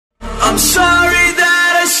I'm sorry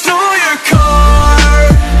that I stole your car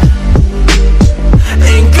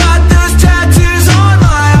and got those tattoos on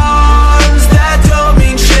my arms that don't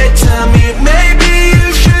mean shit to me. Maybe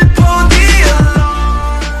you should pull the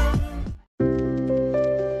alarm.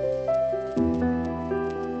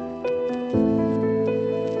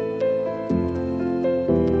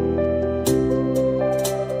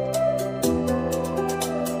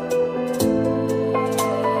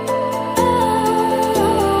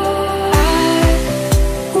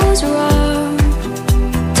 Was wrong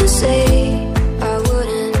to say I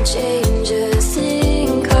wouldn't change a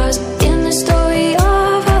thing, 'cause in the story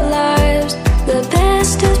of our lives, the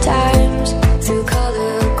best of times through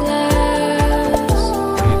color glass.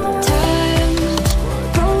 Time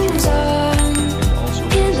rolls on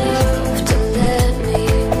enough to let me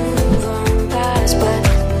move on past, but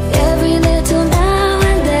every little now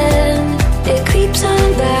and then it creeps on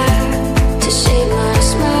back to shape my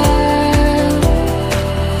smile.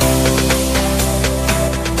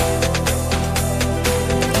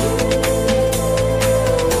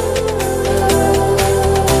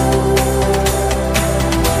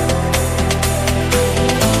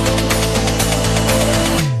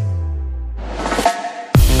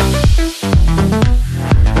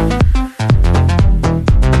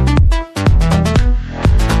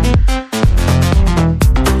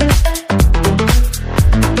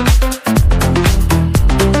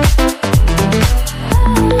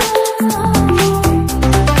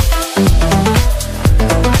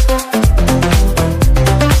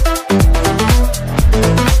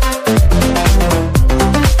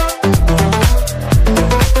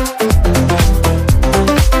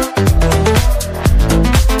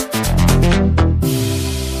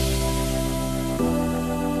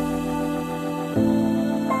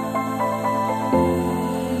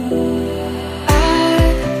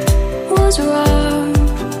 Was wrong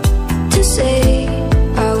to say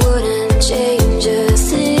I wouldn't change a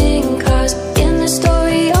thing, 'cause in the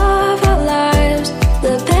story of our lives,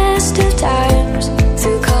 the best of times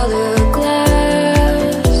through color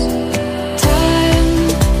glass. Time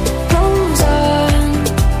rolls on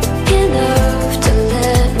enough to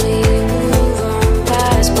let me move on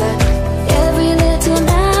past, but every little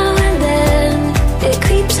now and then it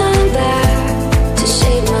creeps on back to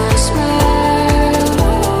shape my smile.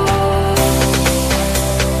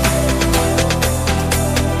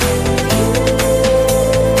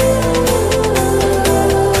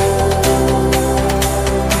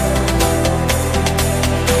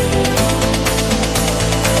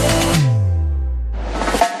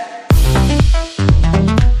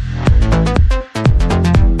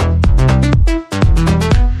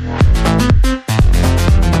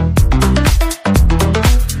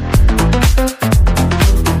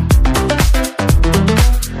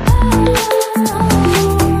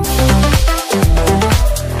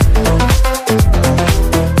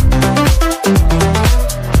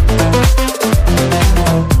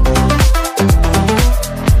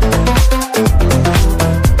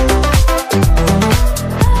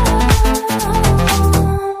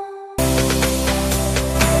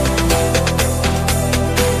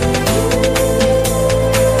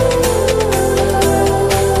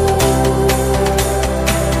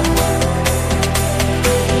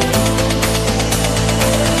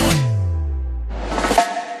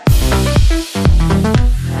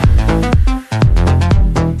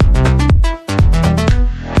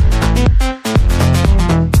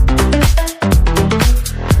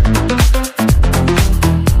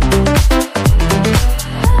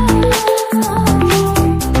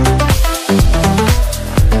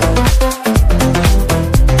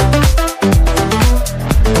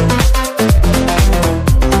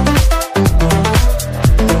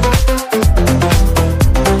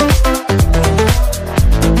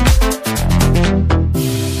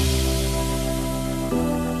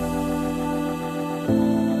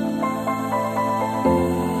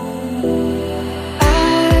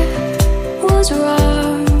 Was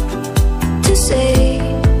wrong to say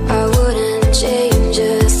I wouldn't change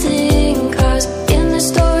a thing, 'cause in the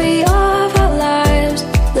story of our lives,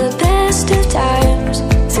 the best of times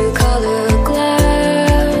through color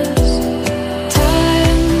glass.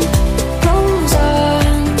 Time rolls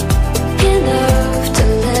on enough to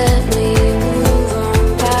let me move on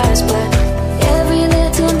past, but every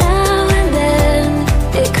little now and then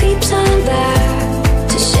it creeps on back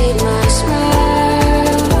to shape my smile.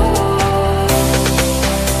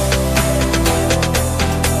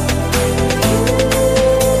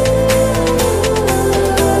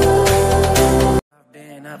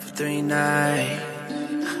 Up for 3 nights,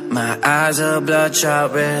 my eyes are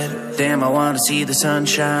bloodshot red. Damn, I wanna see the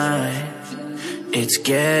sunshine. It's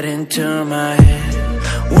getting to my head.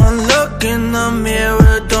 One look in the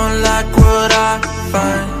mirror, don't like what I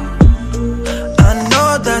find. I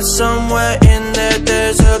know that somewhere in there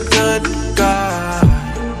there's a good guy,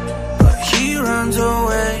 but he runs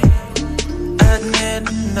away at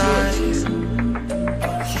midnight.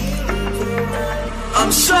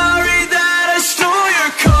 I'm sorry that I stole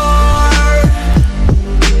your car.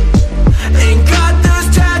 Ain't got those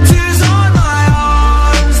tattoos on my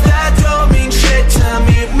arms that don't mean shit to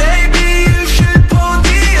me. Maybe you should pull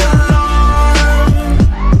the alarm,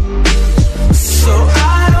 so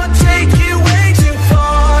I don't take it way too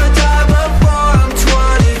far. Die before I'm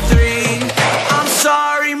 23. I'm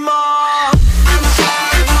sorry, Mom. I'm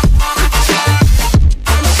sorry, Mom.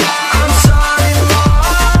 I'm sorry, Mom.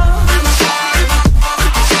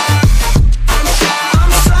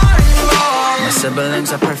 My siblings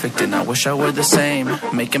are perfect and I wish I were the same.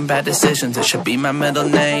 Making bad decisions, it should be my middle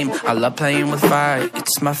name. I love playing with fire,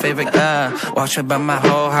 it's my favorite. Watch it burn my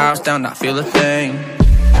whole house down, not feel a thing.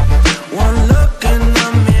 One look in